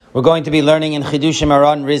We're going to be learning in Chidushim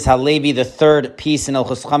Aron Riz Halevi, the third piece in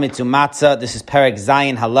Hilchos Chametz Umatzah. This is Perek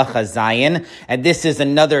Zayin, Halacha Zayin, and this is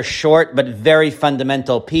another short but very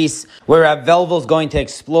fundamental piece where Rav Velvel is going to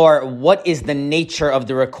explore what is the nature of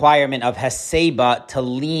the requirement of Heseba to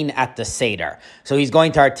lean at the Seder. So he's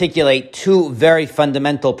going to articulate two very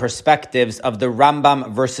fundamental perspectives of the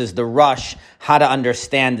Rambam versus the Rosh, how to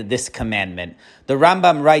understand this commandment. The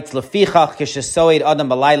Rambam writes, "Lefichach kishesoid adam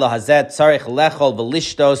balayla hazet tzarich lechol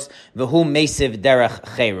v'lishtos v'hu mesiv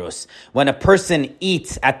derech cherus." When a person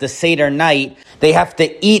eats at the Seder night, they have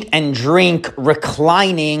to eat and drink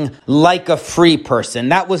reclining like a free person.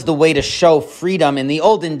 That was the way to show freedom in the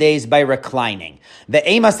olden days, by reclining.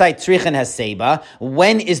 Ve'emasai tzrichen heseba.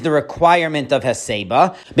 When is the requirement of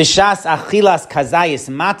heseba? B'shas achilas kazayis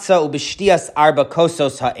matzah u'b'shtias arba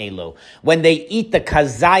kosos ha'elu. When they eat the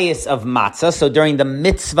kazayis of matzah, so during the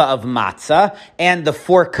mitzvah of matzah, and the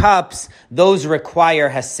 4 cups, those require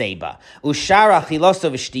heseba. Ushar achiloso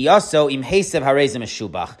v'shtiyaso im hesev harezim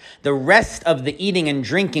meshubach. The rest of the eating and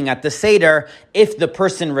drinking at the Seder, if the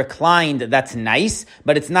person reclined, that's nice,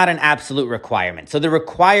 but it's not an absolute requirement. So the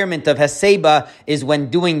requirement of heseba is when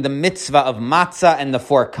doing the mitzvah of matzah and the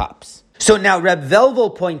 4 cups. So now Reb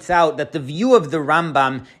Velvel points out that the view of the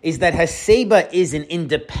Rambam is that Heseba is an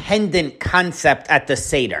independent concept at the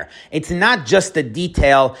Seder. It's not just a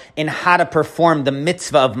detail in how to perform the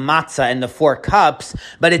mitzvah of matzah and the 4 cups,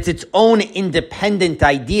 but it's its own independent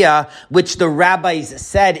idea, which the rabbis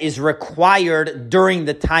said is required during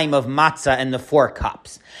the time of matzah and the 4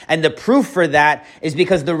 cups. And the proof for that is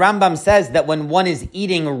because the Rambam says that when one is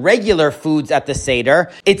eating regular foods at the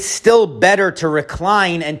Seder, it's still better to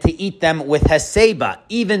recline and to eat them with Heseba,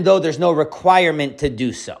 even though there's no requirement to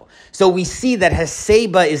do so. So we see that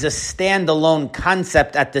Heseba is a standalone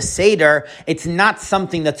concept at the Seder. It's not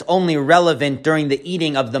something that's only relevant during the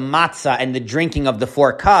eating of the matzah and the drinking of the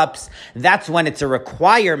 4 cups. That's when it's a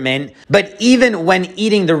requirement. But even when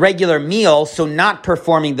eating the regular meal, so not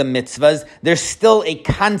performing the mitzvahs, there's still a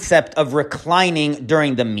concept of reclining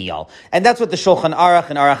during the meal. And that's what the Shulchan Aruch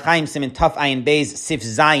and Aruch Chaim Siman Taf Ayin Beis Sif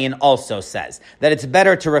Zayin also says, that it's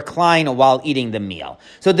better to recline while eating the meal.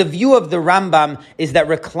 So the view of the Rambam is that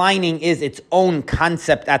reclining is its own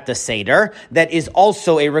concept at the Seder that is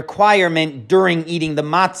also a requirement during eating the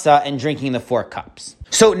matzah and drinking the 4 cups.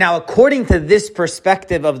 So now, according to this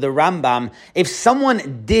perspective of the Rambam, if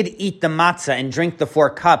someone did eat the matzah and drink the 4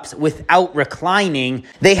 cups without reclining,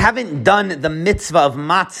 they haven't done the mitzvah of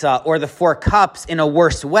matzah or the 4 cups in a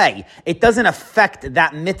worse way. It doesn't affect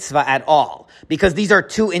that mitzvah at all, because these are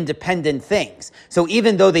two independent things. So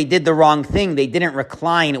even though they did the wrong thing, they didn't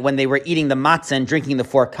recline when they were eating the matzah and drinking the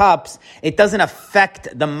 4 cups, it doesn't affect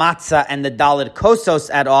the matzah and the daled kosos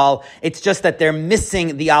at all. It's just that they're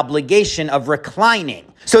missing the obligation of reclining.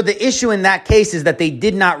 So the issue in that case is that they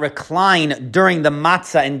did not recline during the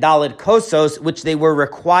matzah and daled kosos, which they were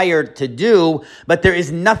required to do, but there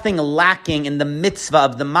is nothing lacking in the mitzvah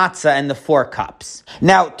of the matzah and the 4 cups.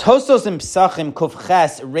 Now, Tosos and Psachim Kuf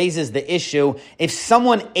Ches raises the issue, if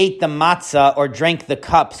someone ate the matzah or drank the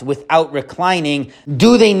cups without reclining,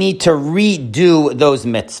 do they need to redo those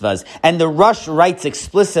mitzvahs? And the Rosh writes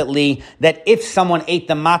explicitly that if someone ate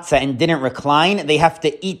the matzah and didn't recline, they have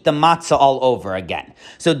to eat the matzah all over again.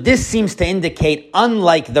 So this seems to indicate,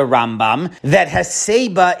 unlike the Rambam, that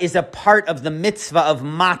Heseba is a part of the mitzvah of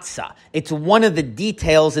matzah. It's one of the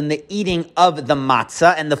details in the eating of the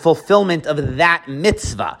matzah and the fulfillment of that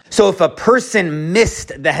mitzvah. So if a person missed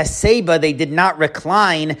the Heseba, they did not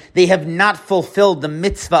recline, they have not fulfilled the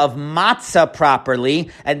mitzvah of matzah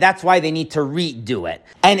properly, and that's why they need to redo it.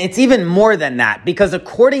 And it's even more than that, because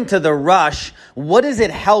according to the Rosh, what does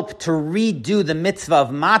it help to redo the mitzvah of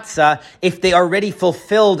matzah if they already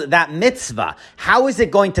fulfilled that mitzvah? How is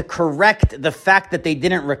it going to correct the fact that they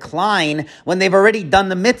didn't recline when they've already done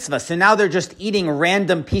the mitzvah? So now they're just eating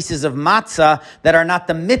random pieces of matzah that are not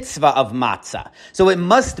the mitzvah of matzah. So it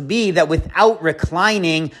must be that without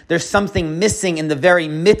reclining, there's something missing in the very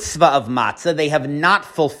mitzvah of matzah. They have not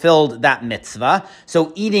fulfilled that mitzvah.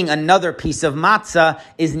 So eating another piece of matzah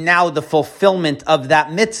is now the fulfillment of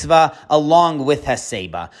that mitzvah along with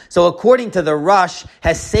Heseba. So according to the Rosh,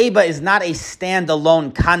 Heseba is not a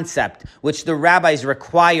standalone concept, which the rabbis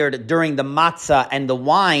required during the matzah and the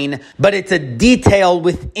wine, but it's a detail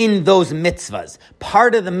within those mitzvahs.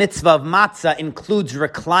 Part of the mitzvah of matzah includes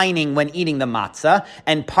reclining when eating the matzah,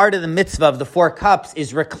 and part of the mitzvah of the 4 cups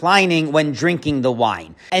is reclining when drinking the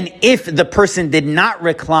wine. And if the person did not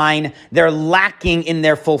recline, they're lacking in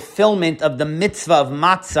their fulfillment of the mitzvah of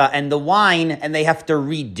matzah and the wine, and they have to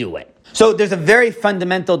redo it. So there's a very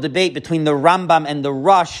fundamental debate between the Rambam and the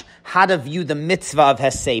Rosh how to view the mitzvah of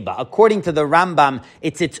Heseba. According to the Rambam,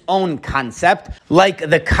 it's its own concept. Like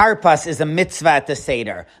the karpas is a mitzvah at the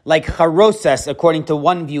Seder. Like charoses, according to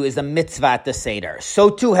one view, is a mitzvah at the Seder. So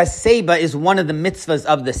too, Heseba is one of the mitzvahs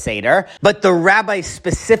of the Seder. But the rabbi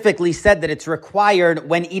specifically said that it's required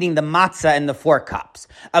when eating the matzah and the 4 cups.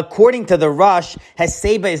 According to the Rosh,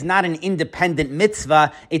 Heseba is not an independent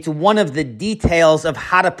mitzvah. It's one of the details of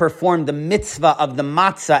how to perform the mitzvah of the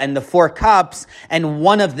matzah and the 4 cups. And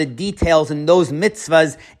one of the details in those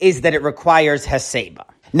mitzvahs is that it requires Heseba.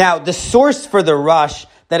 Now, the source for the Rosh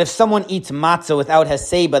that if someone eats matzah without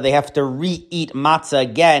Heseba, they have to re-eat matzah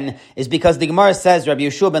again, is because the Gemara says, Rabbi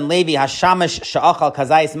Yeshua ben Levi, Hashamash sha'achal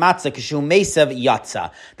kazayis matzah kishu mesav yatza,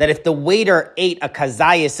 that if the waiter ate a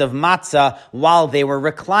kazayis of matzah while they were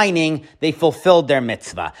reclining, they fulfilled their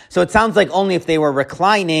mitzvah. So it sounds like only if they were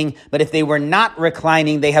reclining, but if they were not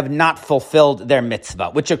reclining, they have not fulfilled their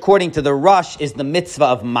mitzvah, which according to the Rosh is the mitzvah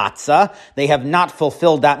of matzah. They have not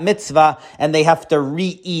fulfilled that mitzvah, and they have to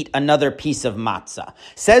re-eat another piece of matzah.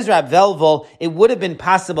 Says Rab Velvel, it would have been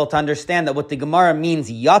possible to understand that what the Gemara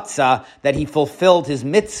means yatza, that he fulfilled his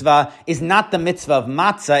mitzvah, is not the mitzvah of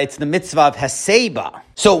matzah, it's the mitzvah of Heseba.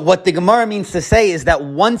 So what the Gemara means to say is that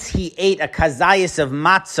once he ate a kazayis of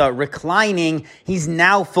matzah reclining, he's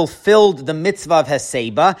now fulfilled the mitzvah of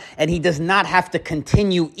Heseba, and he does not have to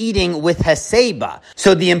continue eating with Heseba.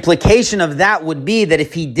 So the implication of that would be that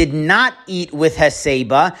if he did not eat with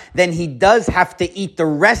Heseba, then he does have to eat the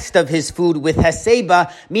rest of his food with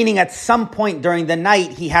Heseba, meaning at some point during the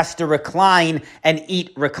night, he has to recline and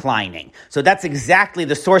eat reclining. So that's exactly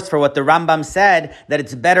the source for what the Rambam said, that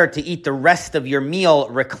it's better to eat the rest of your meal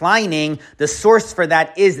reclining. The source for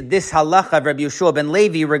that is this halacha of Rabbi Yeshua ben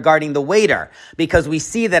Levi regarding the waiter, because we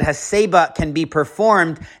see that Heseba can be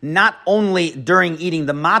performed not only during eating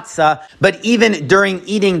the matzah, but even during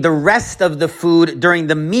eating the rest of the food during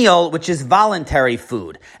the meal, which is voluntary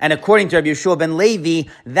food. And according to Rabbi Yeshua ben Levi,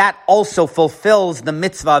 that also fulfills the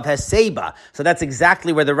mitzvah of Heseba. So that's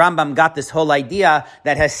exactly where the Rambam got this whole idea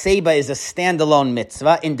that Heseba is a standalone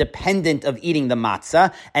mitzvah, independent of eating the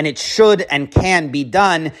matzah, and it should and can be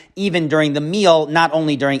done even during the meal, not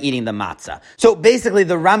only during eating the matzah. So basically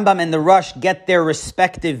the Rambam and the Rosh get their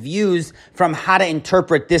respective views from how to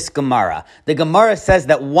interpret this Gemara. The Gemara says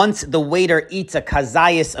that once the waiter eats a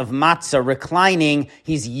kazayis of matzah reclining,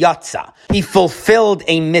 he's yatza. He fulfilled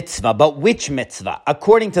a mitzvah, but which mitzvah?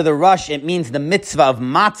 According to the Rosh, it means the mitzvah of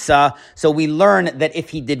matzah, so we learn that if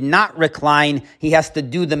he did not recline, he has to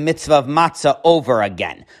do the mitzvah of matzah over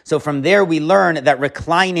again. So from there we learn that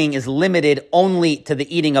reclining is limited only to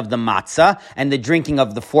the eating of the matzah and the drinking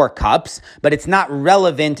of the 4 cups, but it's not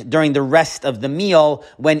relevant during the rest of the meal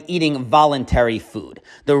when eating voluntary food.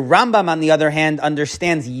 The Rambam, on the other hand,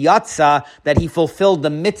 understands yatza, that he fulfilled the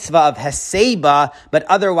mitzvah of Heseba, but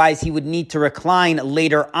otherwise he would need to recline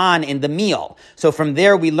later on in the meal. So from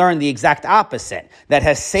there we learn the exact opposite, that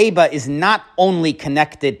Heseba is not only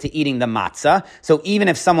connected to eating the matzah, so even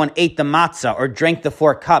if someone ate the matzah or drank the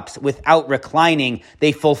 4 cups without reclining,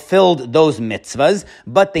 they fulfilled those mitzvahs,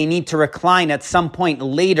 but they need to recline at some point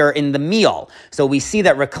later in the meal. So we see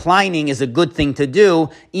that reclining is a good thing to do,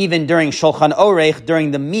 even during Shulchan Orech,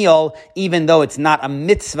 during the meal, even though it's not a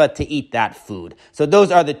mitzvah to eat that food. So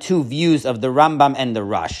those are the two views of the Rambam and the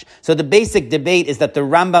Rosh. So the basic debate is that the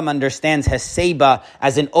Rambam understands Heseba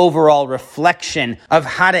as an overall reflection of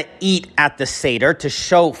how to eat at the Seder to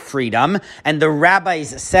show freedom, and the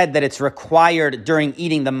rabbis said that it's required during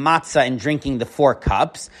eating the matzah and drinking the 4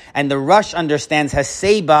 cups, and the Rosh understands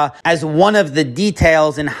Heseba as one of the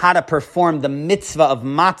details in how to perform the mitzvah of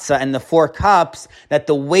matzah and the 4 cups, that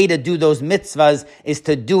the way to do those mitzvahs is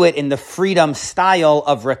to do it in the freedom style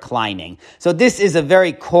of reclining. So this is a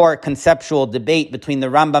very core conceptual debate between the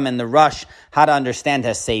Rambam and the Rosh, how to understand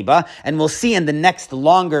Heseba, and we'll see in the next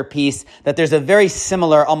longer piece that there's a very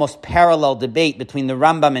similar, almost parallel debate between the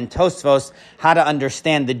Rambam and Tosfos, how to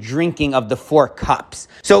understand the drinking of the 4 cups.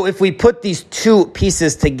 So if we put these two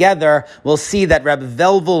pieces together, we'll see that Reb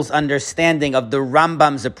Velvel's understanding of the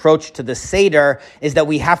Rambam's approach to the Seder is that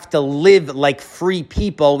we have to live like free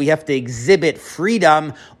people, we have to exhibit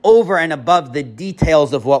freedom over and above the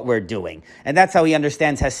details of what we're doing. And that's how he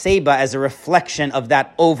understands Heseba, as a reflection of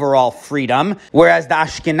that overall freedom, whereas the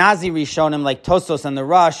Ashkenazi Rishonim like Tosfos and the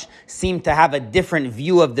Rosh seem to have a different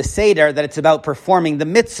view of the Seder, that it's about performing the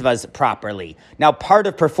mitzvahs properly. Now, part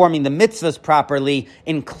of performing the mitzvahs properly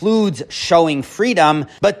includes showing freedom,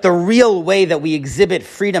 but the real way that we exhibit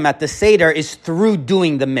freedom at the Seder is through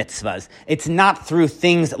doing the mitzvahs. It's not through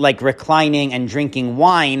things like reclining and drinking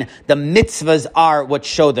wine. The mitzvahs are what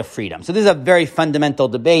show the freedom. So this is a very fundamental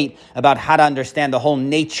debate about how to understand the whole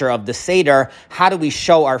nature of the Seder. How do we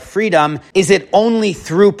show our freedom? Is it only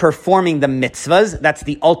through performing the mitzvahs? That's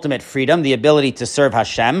the ultimate freedom, the ability to serve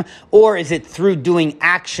Hashem. Or is it through doing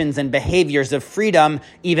actions and behaviors of freedom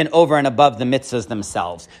even over and above the mitzvahs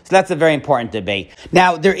themselves? So that's a very important debate.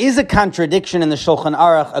 Now, there is a contradiction in the Shulchan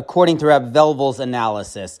Aruch according to Rab Velvel's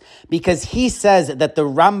analysis, because he says that the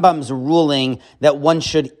Rambam's ruling that one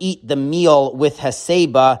should eat the meal with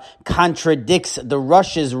Haseba contradicts the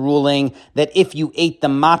Rush's ruling that if you ate the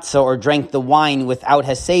matzah or drank the wine without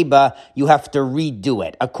Haseba, you have to redo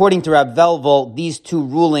it. According to Rab Velvel, these two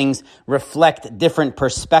rulings reflect different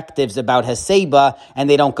perspectives about Haseba, and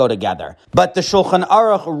they don't go together. But the Shulchan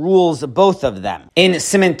Aruch rules both of them. In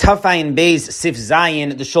Siman Taf Ayin Beis Sif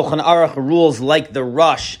Zayin, the Shulchan Aruch rules like the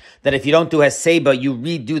Rush, that if you don't do Haseba, you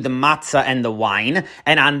redo the matzah and the wine.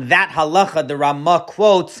 And on that halacha, the Ramah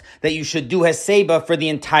quotes that you should do Haseba for the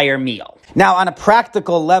entire meal. Now, on a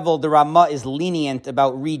practical level, the Ramah is lenient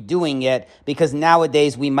about redoing it, because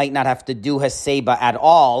nowadays we might not have to do Haseba at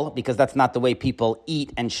all, because that's not the way people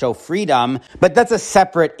eat and show freedom. But that's a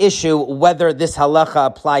separate issue, whether this halacha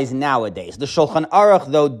applies nowadays. The Shulchan Aruch,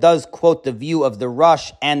 though, does quote the view of the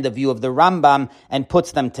Rush and the view of the Rambam and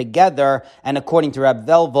puts them together, and according to Rab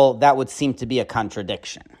Velvel, that would seem to be a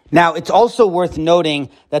contradiction. Now, it's also worth noting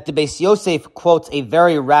that the Beis Yosef quotes a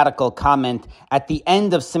very radical comment at the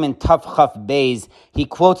end of Siman Tav Chaf Beis. He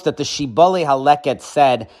quotes that the Shibbolei Haleket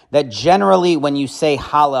said that generally when you say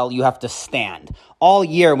Hallel, you have to stand. All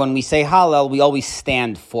year when we say Hallel, we always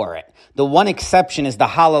stand for it. The one exception is the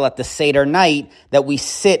Hallel at the Seder night, that we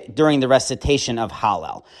sit during the recitation of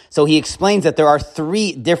Hallel. So he explains that there are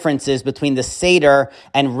three differences between the Seder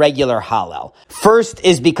and regular Hallel. First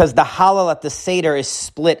is because the Hallel at the Seder is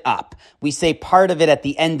split up. We say part of it at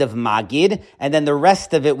the end of Magid, and then the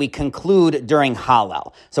rest of it we conclude during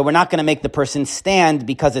Hallel. So we're not going to make the person stand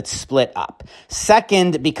because it's split up.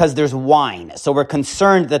 Second, because there's wine. So we're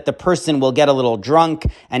concerned that the person will get a little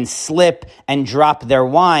drunk and slip and drop their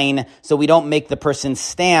wine, so we don't make the person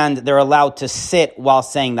stand. They're allowed to sit while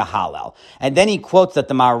saying the Hallel. And then he quotes that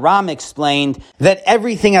the Maharam explained that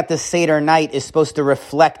everything at the Seder night is supposed to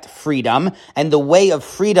reflect freedom, and the way of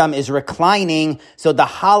freedom is reclining, so the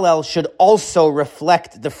Hallel should also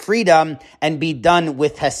reflect the freedom and be done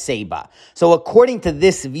with Haseba. So according to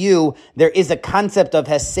this view, there is a concept of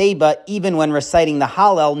Haseba even when reciting the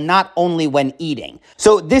Hallel, not only when eating.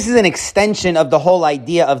 So this is an extension of the whole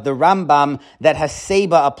idea of the Rambam that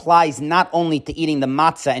Haseba applies not only to eating the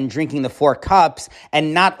matzah and drinking the 4 cups,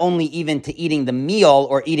 and not only even to eating the meal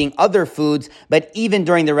or eating other foods, but even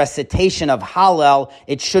during the recitation of Hallel,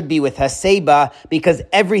 it should be with Haseba, because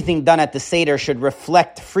everything done at the Seder should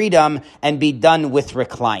reflect freedom and be done with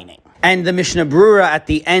reclining. And the Mishnah Brura at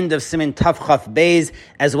the end of Siman Tav Chaf Beis,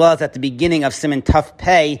 as well as at the beginning of Siman Tav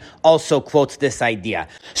Pei, also quotes this idea.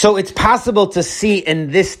 So it's possible to see in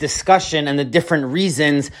this discussion and the different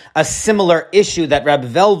reasons a similar issue that Rab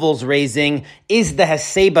Velvel's raising. Is the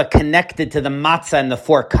Haseba connected to the matzah and the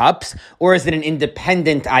 4 cups, or is it an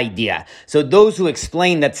independent idea? So those who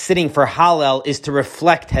explain that sitting for Hallel is to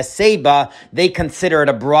reflect Haseba, they consider it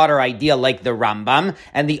a broader idea like the Rambam,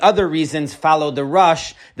 and the other reasons follow the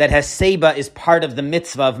Rush, that Haseba is part of the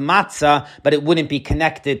mitzvah of matzah, but it wouldn't be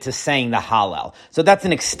connected to saying the Hallel. So that's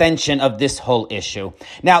an extension of this whole issue.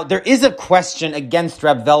 Now, there is a question against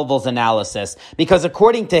Rab Velvel's analysis, because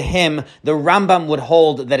according to him, the Rambam would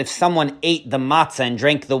hold that if someone ate the matzah and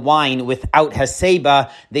drank the wine without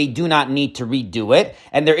Haseba, they do not need to redo it.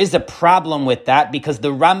 And there is a problem with that, because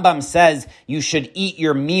the Rambam says you should eat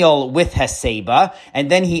your meal with Haseba,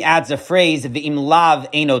 and then he adds a phrase, V'im lav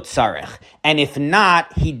eino tzarech. And if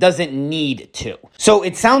not, he doesn't need to. So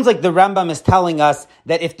it sounds like the Rambam is telling us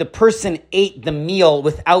that if the person ate the meal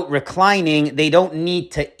without reclining, they don't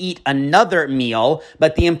need to eat another meal,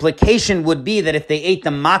 but the implication would be that if they ate the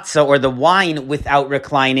matzah or the wine without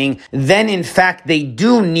reclining, then in fact they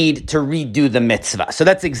do need to redo the mitzvah. So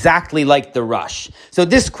that's exactly like the Rush. So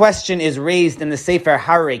this question is raised in the Sefer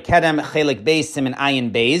Harei Kedem, Chelik Beis, Siman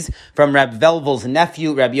Ayin Beis, from Rab Velvel's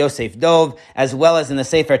nephew, Rab Yosef Dov, as well as in the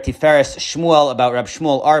Sefer Tiferes Shmuel about Rab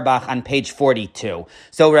Shmuel Auerbach, Auerbach on page 42.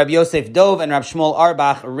 So Rab Yosef Dov and Rab Shmuel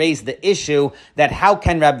Auerbach raised the issue that how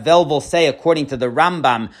can Rab Velvel say, according to the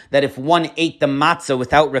Rambam, that if one ate the matzah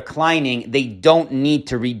without reclining, they don't need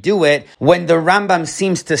to redo it, when the Rambam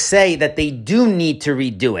seems to say that they do need to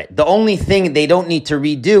redo it. The only thing they don't need to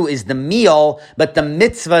redo is the meal, but the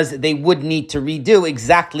mitzvahs they would need to redo,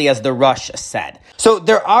 exactly as the Rosh said. So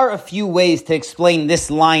there are a few ways to explain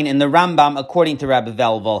this line in the Rambam according to Rabbi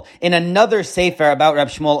Velvel. In another sefer about Rab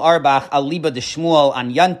Shmuel Auerbach, Aliba de Shmuel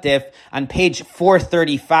on Yantif, on page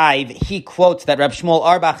 435, he quotes that Rab Shmuel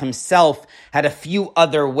Auerbach himself had a few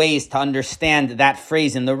other ways to understand that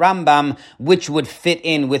phrase in the Rambam, which would fit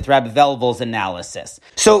in with Rab Velvel's analysis.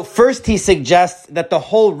 So first he suggests that the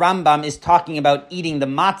whole Rambam is talking about eating the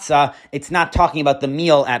matzah, it's not talking about the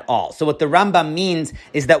meal at all. So what the Rambam means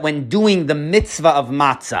is that when doing the mitzvah of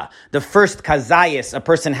matzah, the first kazayis, a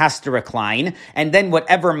person has to recline, and then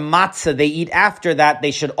whatever matzah they eat after that,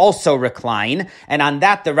 they should also recline. And on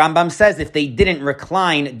that, the Rambam says if they didn't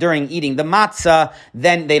recline during eating the matzah,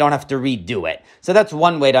 then they don't have to redo it. So that's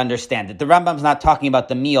one way to understand it. The Rambam's not talking about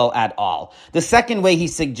the meal at all. The second way he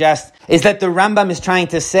suggests is that the Rambam is trying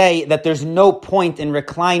to say that there's no point in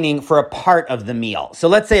reclining for a part of the meal. So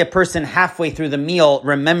let's say a person halfway through the meal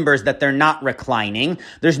remembers that they're not reclining.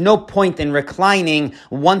 There's no point in reclining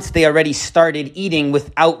once they already started eating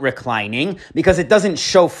without reclining, because it doesn't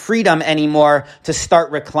show freedom anymore to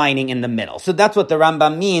start reclining in the middle. So that's what the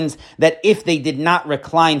Rambam means, that if they did not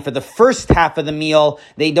recline for the first half of the meal,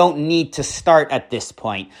 they don't need to start at this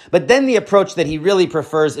point. But then the approach that he really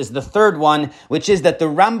prefers is the third one, which is that the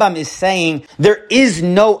Rambam is saying there is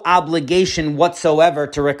no obligation whatsoever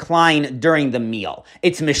to recline during the meal.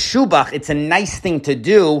 It's meshubach, it's a nice thing to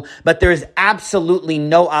do, but there is absolutely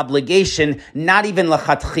no obligation, not even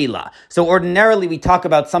lachatchila. So ordinarily we talk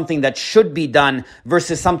about something that should be done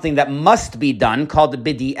versus something that must be done, called the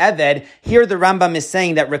bidi eved. Here the Rambam is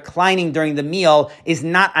saying that reclining during the meal is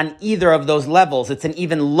not on either of those levels. It's an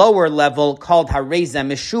even lower level called hareza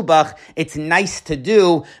meshubach. It's nice to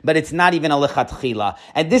do, but it's not even a lechatchila.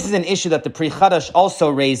 And this is an issue that the Pri Chadash also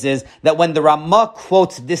raises, that when the Ramah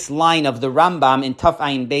quotes this line of the Rambam in Taf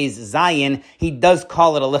Ayin Beis Zayin, he does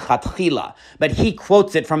call it a lechatchila, but he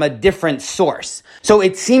quotes it from a different source. So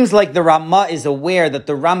it seems like the Ramah is aware that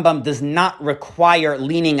the Rambam does not require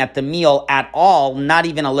leaning at the meal at all, not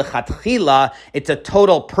even a lechatchila. It's a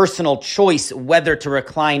total personal choice whether to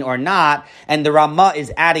recline or not, and the Ramah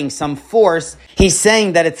is adding some force. He's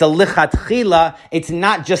saying that it's a lichatchila, it's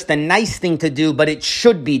not just a nice thing to do, but it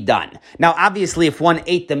should be done. Now, obviously, if one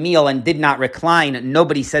ate the meal and did not recline,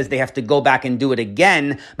 nobody says they have to go back and do it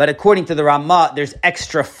again, but according to the Ramah, there's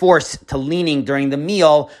extra force to leaning during the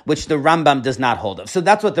meal, which the Rambam does not hold of. So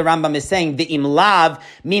that's what the Rambam is saying, the imlav,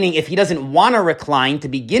 meaning if he doesn't want to recline to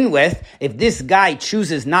begin with, if this guy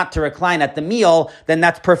chooses not to recline at the meal, then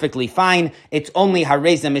that's perfectly fine. It's only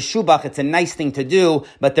hareza meshubach, it's a nice thing to do,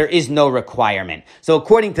 but there is no requirement. So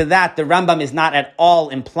according to that, the Rambam is not at all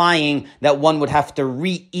implying that one would have to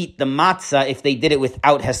re-eat the matzah if they did it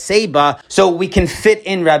without haseba. So we can fit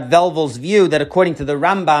in Rab Velvel's view that according to the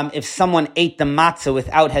Rambam, if someone ate the matzah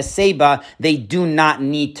without haseba, they do not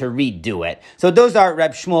need to redo it. So those are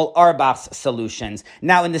Rab Shmuel Auerbach's solutions.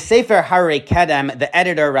 Now in the Sefer Harei Kedem, the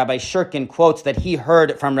editor Rabbi Shurkin quotes that he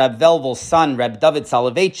heard from Rab Velvel's son, Rab David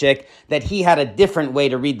Soloveitchik, that he had a different way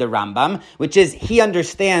to read the Rambam, which is he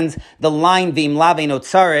understands the line v'im lavein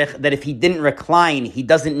otzarich, that if he didn't recline, he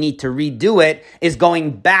doesn't need to redo it, is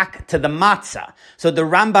going back to the matzah. So the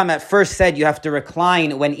Rambam at first said you have to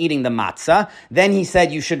recline when eating the matzah, then he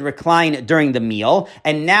said you should recline during the meal,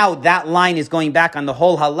 and now that line is going back on the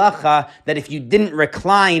whole halacha that if you didn't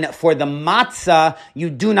recline for the matzah, you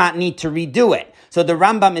do not need to redo it. So the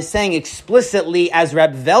Rambam is saying explicitly, as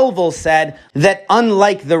Reb Velvel said, that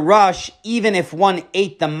unlike the Rosh, even if one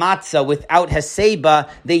ate the matzah without haseba,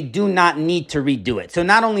 they do not need to redo it. So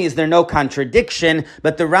not only is there no contradiction,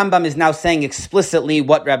 but the Rambam is now saying explicitly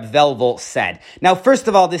what Reb Velvel said. Now, first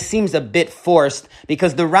of all, this seems a bit forced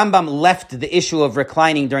because the Rambam left the issue of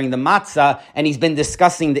reclining during the matzah and he's been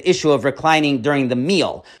discussing the issue of reclining during the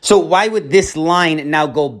meal. So why would this line now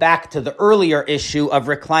go back to the earlier issue of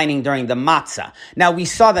reclining during the matzah? Now, we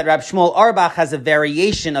saw that Rab Shmuel Auerbach has a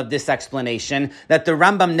variation of this explanation, that the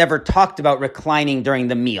Rambam never talked about reclining during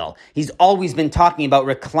the meal. He's always been talking about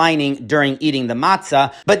reclining during eating the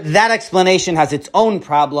matzah, but that explanation has its own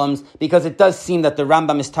problems because it does seem that the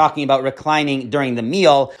Rambam is talking about reclining during the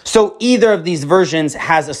meal. So either of these versions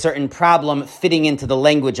has a certain problem fitting into the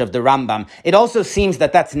language of the Rambam. It also seems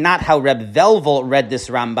that that's not how Reb Velvel read this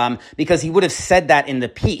Rambam, because he would have said that in the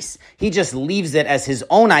piece. He just leaves it as his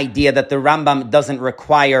own idea that the Rambam doesn't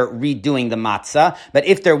require redoing the matzah. matzah. But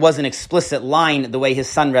if there was an explicit line, the way his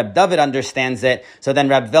son Reb David understands it, so then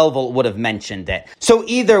Reb Velvel would have mentioned it. So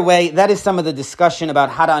either way, that is some of the discussion about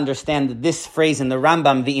how to understand this phrase in the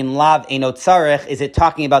Rambam, V'in lav eino tzarech. Is it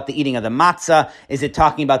talking about the eating of the matzah? Is it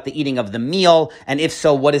talking about the eating of the meal? And if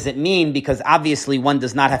so, what does it mean? Because obviously one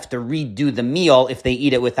does not have to redo the meal if they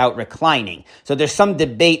eat it without reclining. So there's some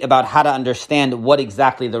debate about how to understand what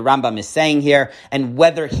exactly the Rambam is saying here, and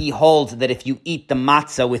whether he holds that if you eat the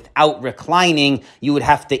matzah without reclining, you would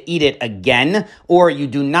have to eat it again, or you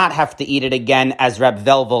do not have to eat it again, as Reb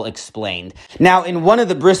Velvel explained. Now, in one of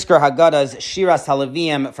the Brisker Haggadahs, Shiras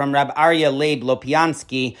Halavim, from Rab Aryeh Leib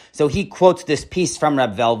Lopiansky, so he quotes this piece from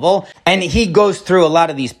Reb Velvel, and he goes through a lot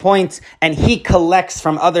of these points, and he collects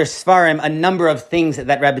from other Sfarim a number of things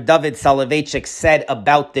that Reb David Soloveitchik said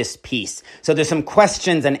about this piece. So there's some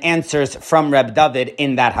questions and answers from Reb David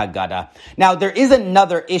in that Haggadah. Now, there is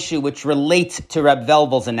another issue which relates to Reb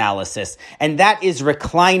Velvel's analysis, and that is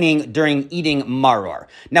reclining during eating maror.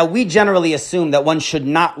 Now, we generally assume that one should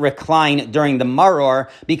not recline during the maror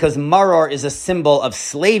because maror is a symbol of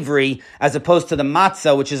slavery as opposed to the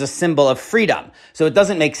matzah, which is a symbol of freedom. So it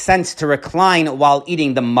doesn't make sense to recline while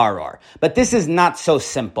eating the maror. But this is not so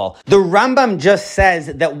simple. The Rambam just says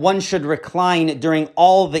that one should recline during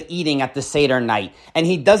all the eating at the Seder night, and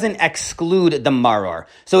he doesn't exclude the maror.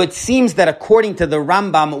 So it seems that according to the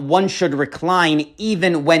Rambam, one should recline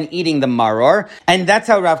even when eating the maror, and that's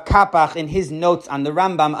how Rav Kapach in his notes on the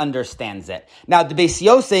Rambam understands it. Now, the Beis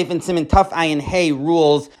Yosef in Siman Taf Ayin Hey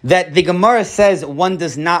rules that the Gemara says one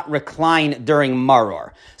does not recline during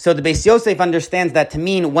maror. So the Beis Yosef understands that to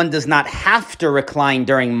mean one does not have to recline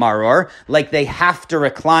during maror, like they have to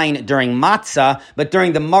recline during matzah, but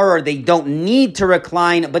during the maror they don't need to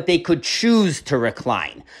recline, but they could choose to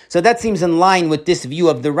recline. So that seems in line with this view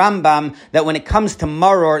of the Rambam, that when it comes to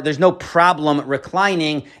maror, there's no problem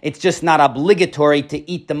reclining, it's just not obligatory to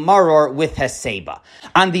eat the maror with heseba.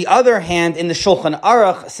 On the other hand, in the Shulchan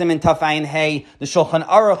Aruch, Siman Taf Ayin Hey, the Shulchan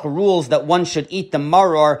Aruch rules that one should eat the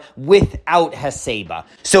maror without heseba.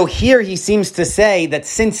 So here he seems to say that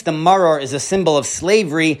since the maror is a symbol of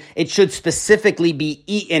slavery, it should specifically be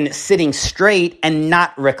eaten sitting straight and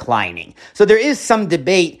not reclining. So there is some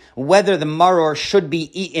debate whether the maror should be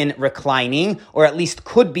eaten reclining, or at least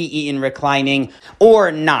could be eaten reclining,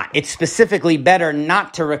 or not. It's specifically better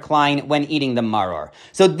not to recline when eating the maror.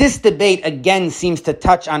 So this debate again seems to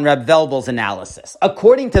touch on Reb Velvel's analysis.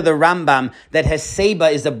 According to the Rambam, that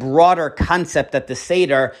heseba is a broader concept at the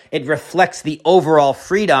Seder, it reflects the overall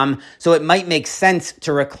freedom, so it might make sense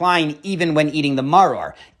to recline even when eating the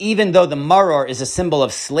maror. Even though the maror is a symbol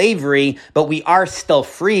of slavery, but we are still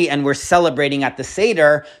free and we're celebrating at the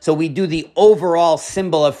Seder, so we do the overall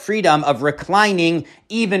symbol of freedom of reclining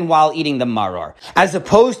even while eating the maror. As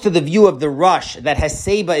opposed to the view of the Rush that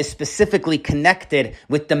heseba is specifically connected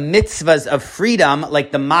with the mitzvahs of freedom,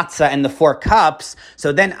 like the matzah and the 4 cups,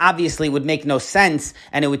 so then obviously it would make no sense,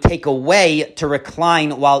 and it would take away to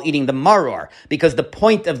recline while eating the maror, because the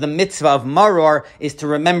point of the mitzvah of maror is to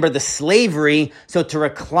remember the slavery, so to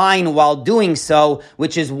recline while doing so,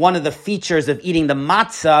 which is one of the features of eating the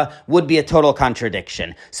matzah, would be a total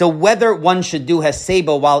contradiction. So whether one should do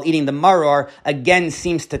heseba while eating the maror, again,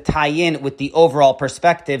 seems to tie in with the overall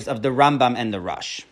perspectives of the Rambam and the Rush.